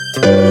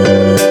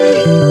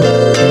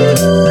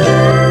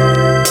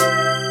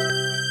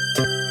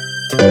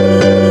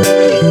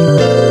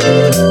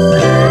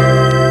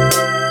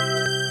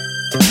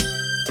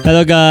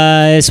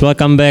guys,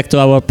 welcome back to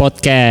our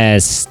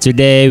podcast.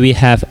 Today we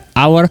have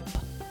our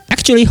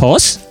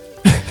host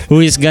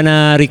who is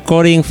gonna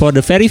recording for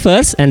the very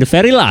first and the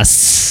very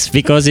last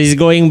because he's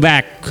going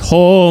back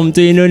home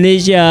to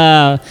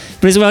Indonesia.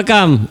 Please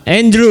welcome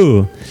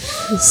Andrew.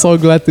 So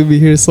glad to be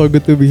here. So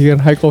good to be here.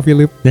 Hi,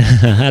 Phillip.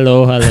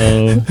 hello.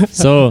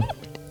 So,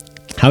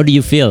 how do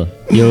you feel?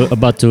 You're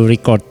about to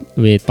record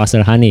with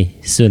Pastor Hani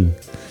soon.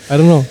 I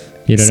don't know.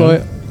 You don't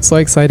know? So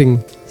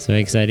exciting. So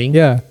exciting.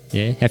 Yeah.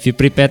 Have you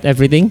prepared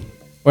everything?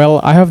 Well,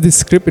 I have this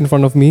script in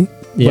front of me,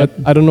 Yep. but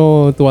I don't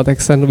know to what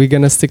extent we're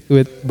gonna stick to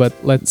it. But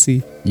let's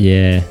see.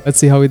 Yeah. Let's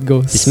see how it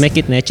goes. Just make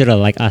it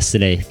natural like us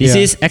today. This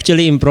Yeah. is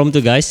actually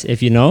impromptu, guys, if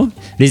you know.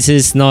 This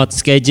is not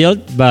scheduled,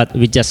 but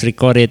we just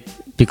record it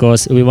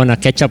because we want to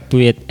catch up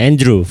with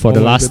Andrew for the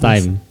my last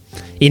goodness. time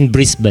in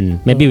Brisbane.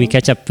 Maybe we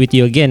catch up with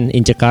you again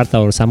in Jakarta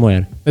or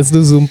somewhere. Let's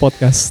do Zoom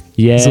podcast.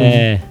 Yeah,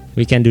 Zoom.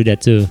 we can do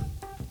that too.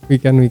 We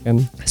can.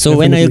 So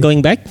when are you Definitely. going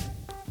back?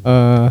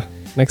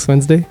 Next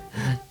Wednesday.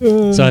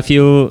 So have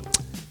you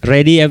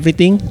ready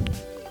everything?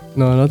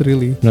 No, not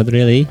really. Not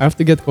really. I have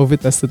to get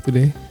COVID tested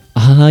today.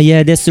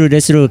 Yeah, that's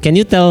true. Can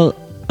you tell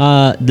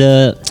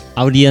the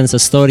audience a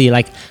story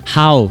like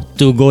how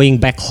to going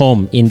back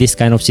home in this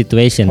kind of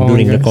situation Oh my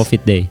during the gosh.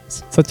 COVID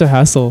days? Such a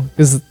hassle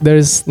because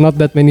there's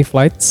not that many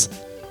flights.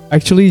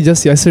 Actually,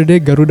 just yesterday,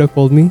 Garuda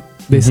called me.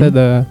 They said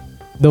the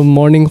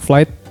morning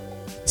flight.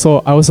 So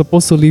I was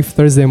supposed to leave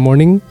Thursday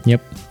morning. Yep.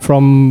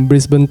 From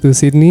Brisbane to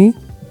Sydney,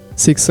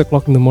 6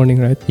 o'clock in the morning,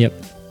 right? Yep.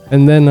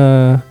 And then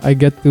I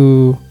get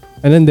to,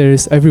 and then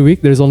every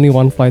week there's only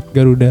one flight,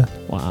 Garuda.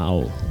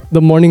 Wow.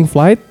 The morning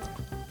flight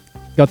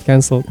got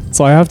cancelled,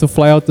 so I have to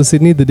fly out to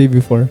Sydney the day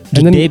before.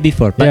 The day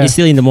before, but yeah. it's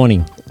still in the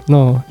morning.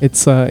 No,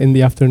 it's in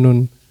the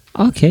afternoon.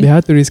 Okay. They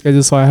had to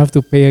reschedule, so I have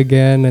to pay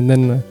again. And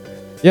then,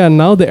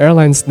 now the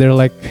airlines, they're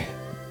like,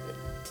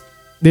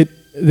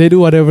 they do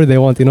whatever they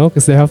want,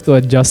 because they have to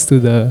adjust to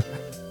the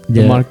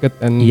market.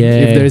 And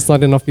if there's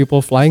not enough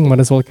people flying, might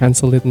as well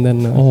cancel it. And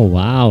then, oh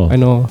wow. I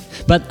know.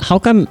 But how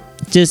come?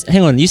 Just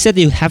hang on. You said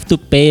you have to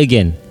pay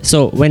again.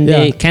 So when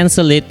they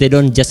cancel it, they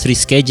don't just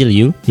reschedule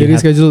you. They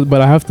reschedule,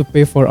 but I have to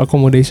pay for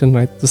accommodation,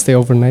 right, to stay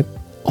overnight.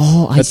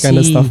 Oh, I see. That kind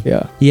of stuff.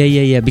 Yeah.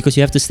 Yeah. Because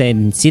you have to stay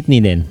in Sydney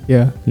then.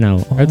 Yeah.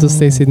 Now. I have to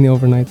stay Sydney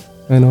overnight.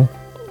 I know.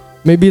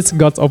 Maybe it's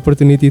God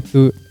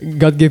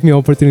gave me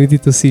opportunity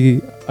to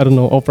see, I don't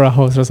know, Opera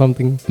House or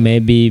something.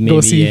 Maybe.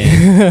 Go see.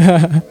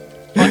 Yeah.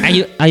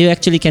 Are you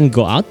actually can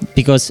go out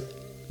because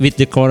with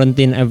the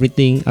quarantine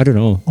everything? I don't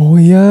know. Oh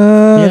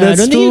yeah,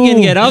 that's I don't true. think you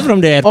can get out from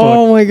the airport.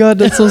 Oh my God,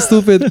 that's so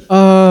stupid.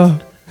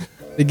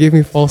 They gave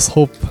me false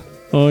hope.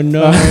 Oh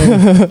no.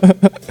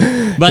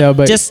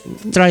 but just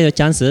try your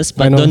chances,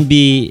 but don't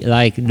be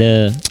like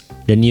the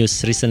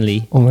news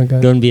recently. Oh my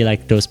God. Don't be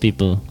like those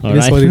people. All it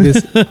right? is what it is.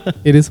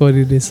 It is what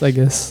it is, I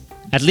guess.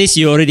 At least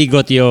you already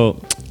got your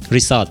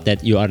result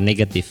that you are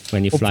negative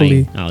when you're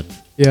Hopefully. flying out.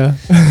 Yeah.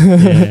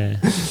 Yeah.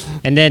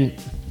 And then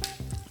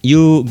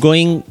you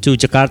going to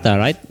Jakarta,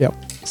 right? Yep.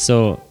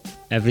 So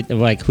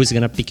who's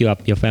gonna pick you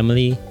up? Your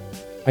family?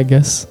 I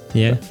guess.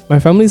 Yeah. My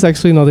family is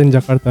actually not in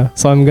Jakarta,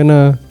 so I'm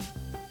gonna,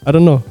 I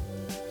don't know,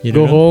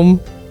 go home,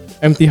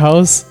 empty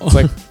house,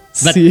 like.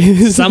 But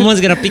see.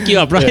 someone's gonna pick you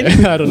up, right?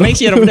 Yeah, I don't know. Make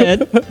sure of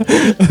that.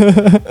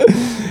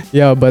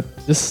 Yeah, but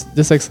just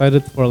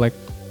excited for like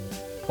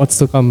what's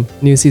to come.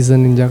 New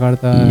season in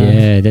Jakarta.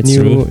 Yeah, that's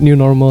true. New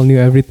normal, new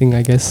everything,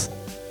 I guess.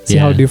 See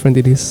how different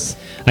it is.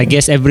 I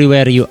guess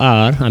everywhere you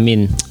are, I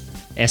mean,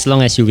 as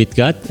long as you're with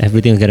God,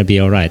 everything's gonna be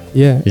alright.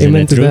 Yeah, Isn't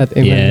amen that to true? that.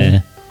 Amen.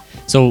 Yeah.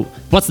 So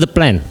what's the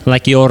plan?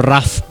 Like your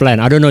rough plan?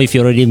 I don't know if you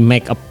already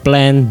make a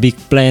big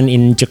plan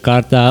in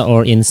Jakarta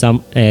or in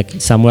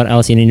somewhere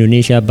else in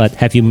Indonesia, but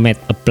have you made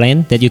a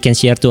plan that you can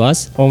share to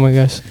us? Oh my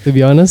gosh, to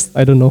be honest,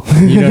 I don't know.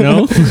 You don't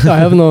know? I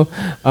have no.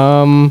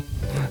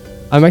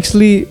 I'm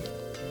actually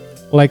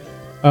like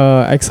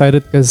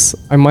excited because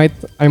I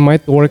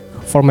might work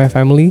for my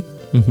family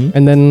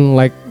and then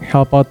like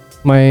help out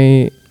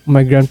my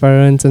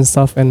grandparents and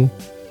stuff and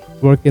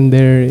work in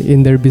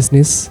their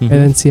business and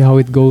then see how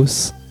it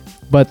goes.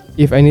 But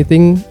if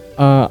anything,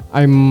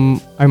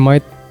 I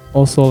might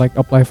also like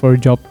apply for a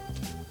job.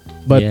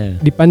 But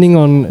depending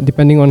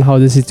on how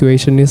the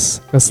situation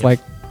is, because like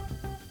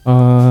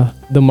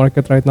the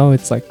market right now,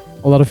 it's like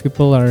a lot of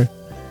people are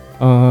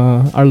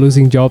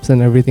losing jobs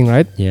and everything,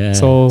 right? Yeah.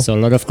 So a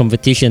lot of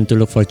competition to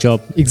look for a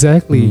job.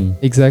 Exactly.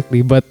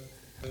 But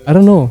I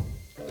don't know.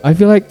 I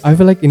feel like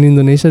in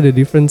Indonesia the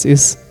difference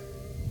is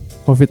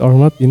COVID or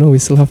not, we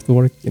still have to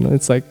work.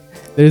 It's like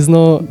there's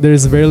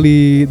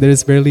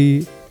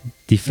barely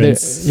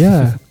Difference.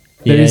 there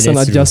is an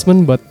that's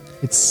adjustment, but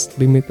it's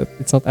limited.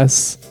 It's not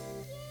as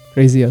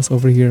crazy as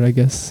over here, I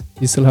guess.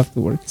 You still have to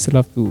work. You still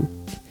have to.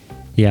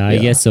 Yeah, I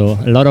guess so.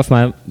 A lot of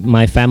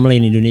my family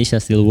in Indonesia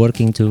are still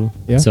working too.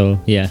 Yeah. So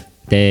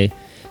they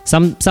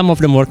some of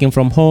them working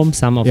from home.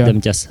 Some of them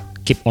just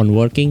keep on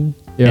working.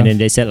 Yeah. And then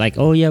they said like,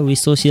 oh yeah, we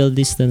social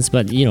distance,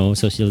 but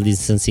social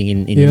distancing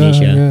in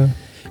Indonesia,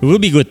 it will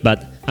be good.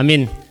 But I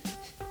mean,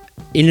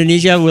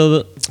 Indonesia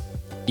will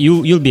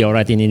you'll be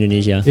alright in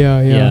Indonesia.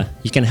 Yeah.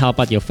 You can help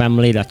out your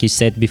family, like you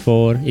said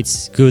before.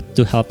 It's good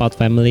to help out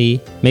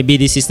family. Maybe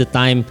this is the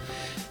time.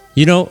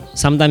 You know,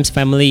 sometimes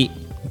family,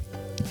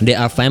 they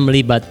are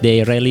family, but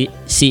they rarely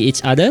see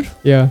each other.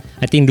 Yeah.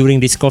 I think during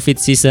these COVID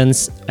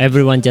seasons,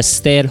 everyone just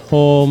stay at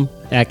home.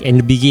 Like in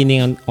the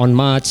beginning on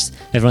March,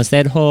 everyone stay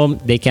at home.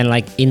 They can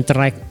like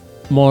interact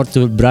more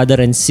to brother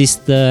and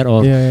sister,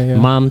 or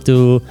mom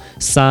to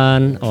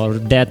son, or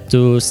dad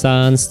to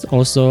sons.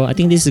 Also, I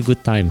think this is a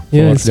good time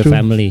for the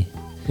family.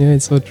 Yeah,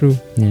 it's so true.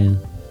 Yeah.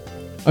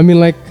 I mean,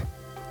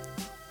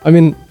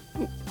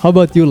 how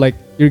about you? Like,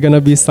 you're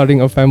gonna be starting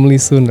a family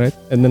soon, right?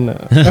 And then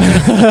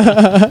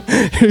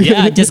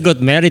I just got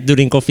married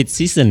during COVID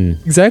season.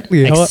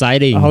 Exactly.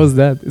 Exciting. How's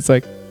that? It's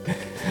like,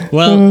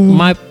 well,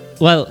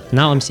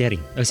 now I'm sharing.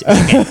 Okay.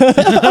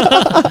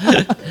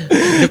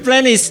 The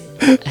plan is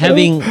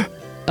having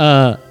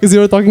because you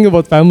were talking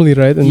about family,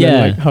 right? And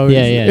then like how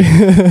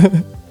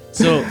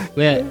So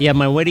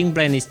my wedding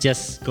plan is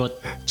just got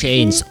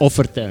changed,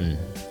 overturned.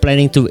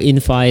 Planning to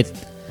invite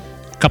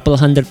couple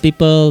hundred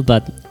people,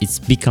 but it's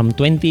become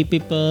 20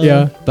 people.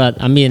 Yeah. But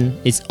I mean,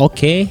 it's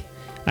okay.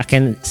 I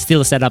can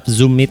still set up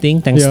Zoom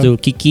meeting thanks to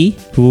Kiki,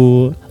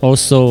 who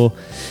also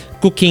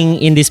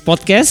cooking in this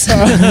podcast.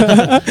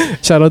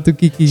 Shout out to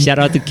Kiki.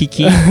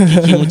 Kiki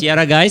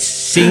Mutiara, guys.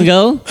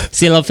 Single,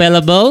 still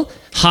available,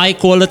 high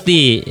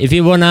quality. If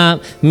you wanna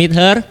meet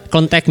her,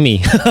 contact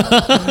me.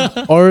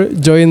 Or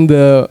join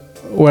the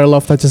Where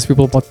Love Touches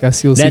People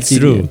podcast. You'll That's see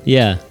true.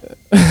 Yeah.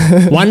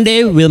 One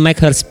day we'll make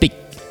her speak.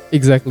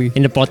 Exactly.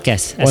 In the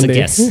podcast as One a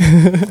day. guest.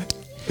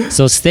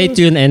 So stay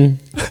tuned and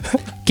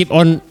keep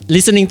on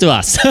listening to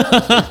us.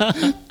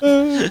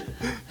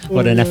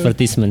 What an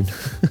advertisement.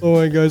 Oh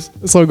my gosh.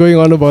 So going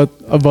on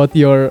about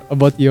your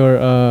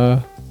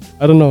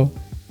I don't know,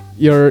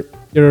 your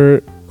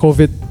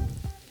COVID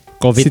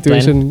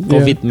situation, plan,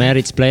 COVID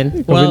marriage plan.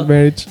 COVID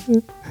marriage.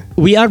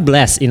 We are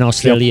blessed in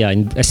Australia,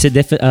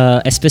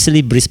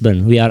 especially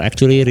Brisbane. We are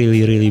actually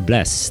really, really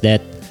blessed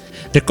that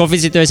the COVID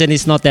situation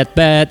is not that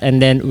bad,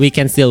 and then we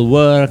can still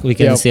work, we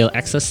can still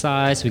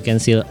exercise, we can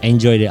still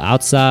enjoy the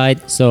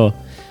outside. So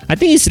I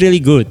think it's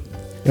really good.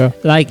 Yeah.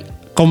 Like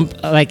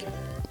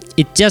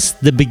it's just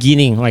the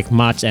beginning, like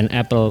March and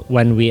April,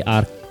 when we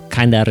are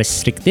kind of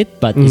restricted,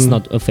 but it's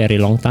not a very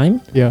long time.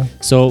 Yeah.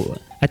 So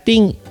I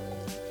think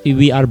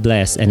we are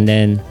blessed, and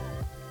then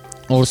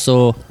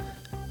also,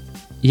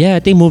 I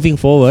think moving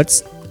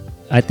forwards,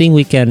 I think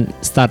we can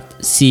start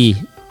see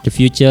the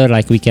future,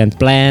 like we can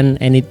plan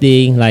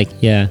anything, like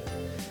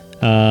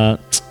I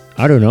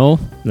don't know,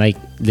 like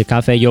the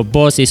cafe, your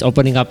boss is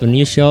opening up a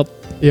new shop,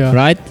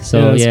 right?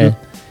 So good.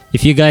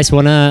 If you guys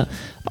wanna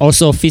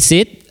also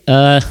visit,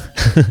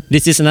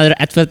 this is another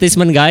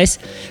advertisement, guys.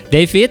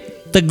 David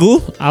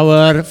Teguh,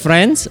 our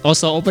friends,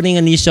 also opening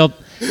a new shop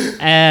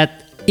at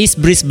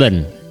East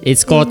Brisbane.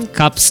 It's called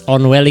Cups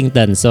on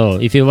Wellington. So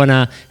if you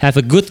wanna have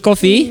a good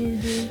coffee,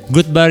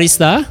 good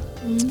barista,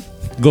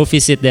 go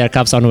visit their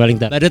Cups on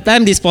Wellington. By the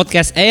time this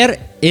podcast air,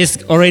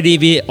 is already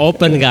be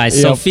open,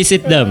 guys. So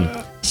visit them,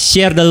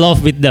 share the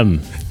love with them,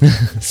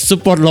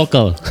 support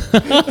local.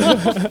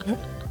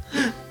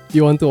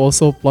 You want to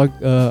also plug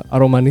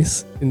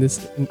Aromanis in this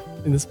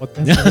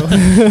podcast?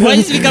 Why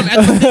is it become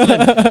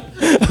advertisement?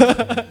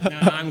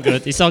 No, I'm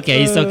good. It's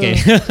okay.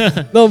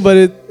 No,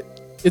 but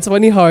it's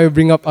funny how I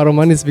bring up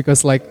Aromanis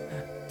because like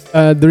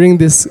during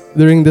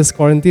this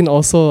quarantine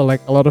also,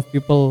 like a lot of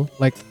people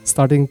like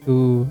starting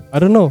to, I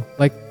don't know,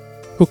 like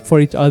cook for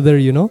each other,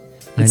 you know?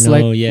 It's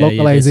like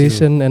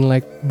localization and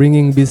like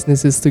bringing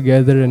businesses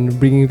together and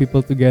bringing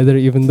people together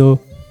even though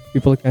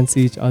people can't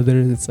see each other.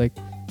 It's like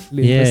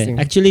really interesting.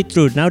 Actually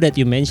true. Now that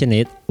you mention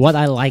it, what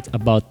I like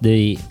about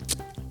the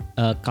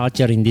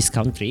culture in this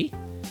country,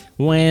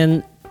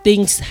 when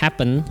things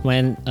happen,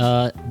 when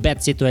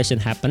bad situation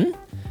happen,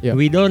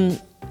 we don't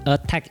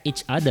attack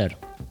each other.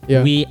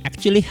 We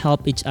actually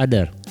help each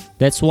other.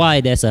 That's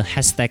why there's a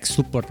hashtag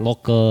support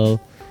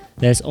local.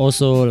 There's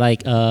also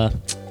like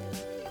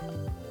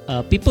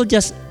people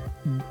just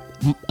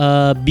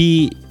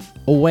be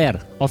aware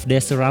of their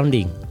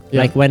surrounding.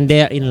 Like when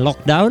they're in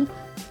lockdown,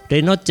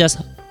 they're not just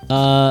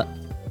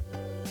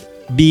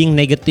being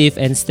negative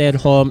and stay at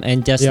home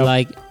and just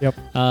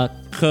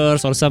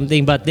curse or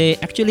something, but they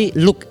actually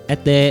look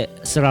at the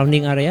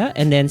surrounding area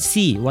and then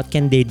see what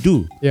can they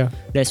do.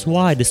 That's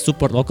why the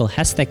support local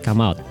hashtag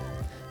come out.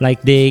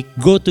 Like they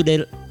go to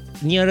the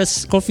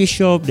nearest coffee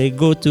shop, they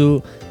go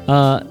to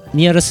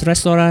nearest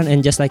restaurant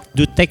and just like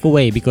do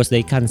takeaway because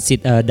they can't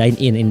sit dine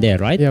in there,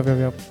 right?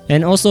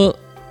 And also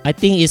I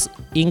think it's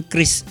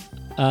increase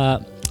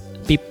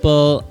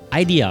people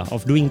idea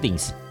of doing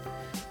things.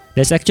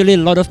 There's actually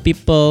a lot of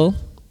people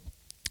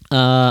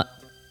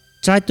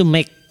try to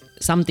make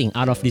something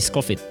out of this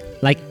COVID,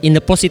 like in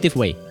a positive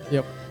way.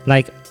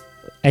 Like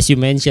as you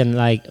mentioned,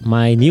 like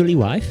my newly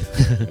wife,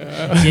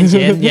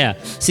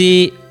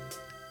 she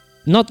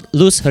not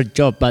lose her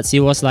job, but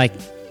she was like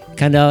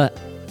kind of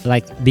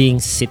like being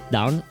sit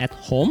down at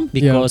home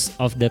because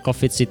of the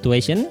COVID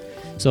situation.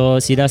 So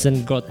she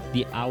doesn't got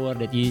the hour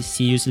that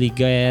she usually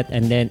get,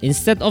 and then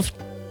instead of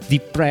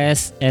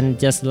depressed and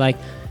just like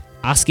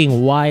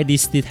asking why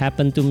this did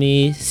happen to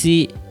me,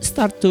 she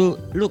start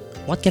to look,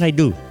 what can I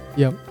do?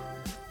 Yep.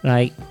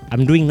 Like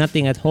I'm doing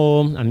nothing at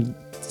home.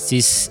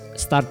 She's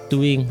start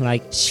doing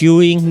like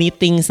sewing,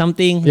 knitting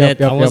something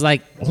I was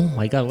like, oh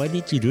my god, why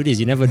did you do this?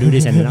 You never do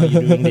this, and now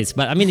you're doing this.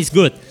 But I mean, it's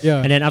good.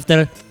 Yeah. And then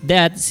after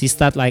that, she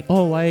start like,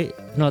 oh, why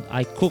not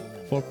I cook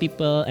for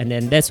people? And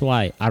then that's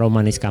why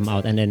Aromanis come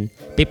out, and then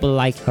people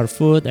like her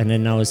food, and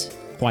then now it's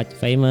quite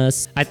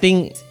famous. I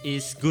think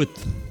it's good.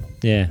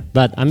 Yeah.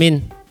 But I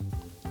mean,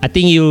 I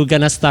think you're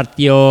gonna start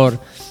your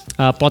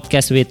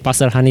podcast with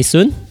Pastor Hani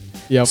soon.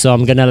 Yep. So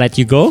I'm gonna let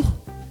you go.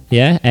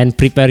 Yeah, and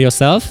prepare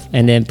yourself,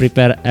 and then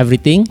prepare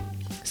everything.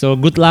 So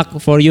good luck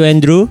for you,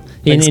 Andrew,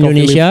 in Thanks,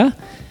 Indonesia.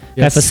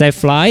 Yes. Have a safe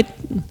flight,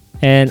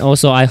 and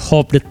also I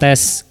hope the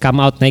tests come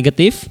out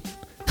negative.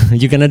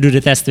 You're gonna do the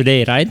test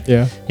today, right?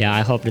 Yeah. Yeah,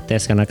 I hope the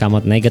test gonna come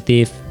out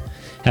negative.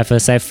 Have a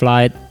safe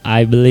flight.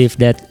 I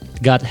believe that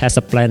God has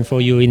a plan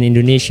for you in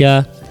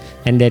Indonesia,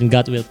 and then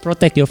God will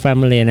protect your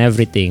family and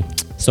everything.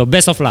 So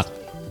best of luck.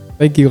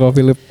 Thank you,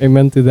 Philip.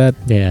 Amen to that.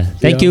 Yeah.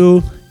 Thank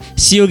you.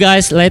 See you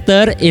guys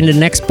later in the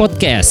next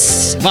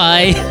podcast.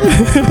 Bye.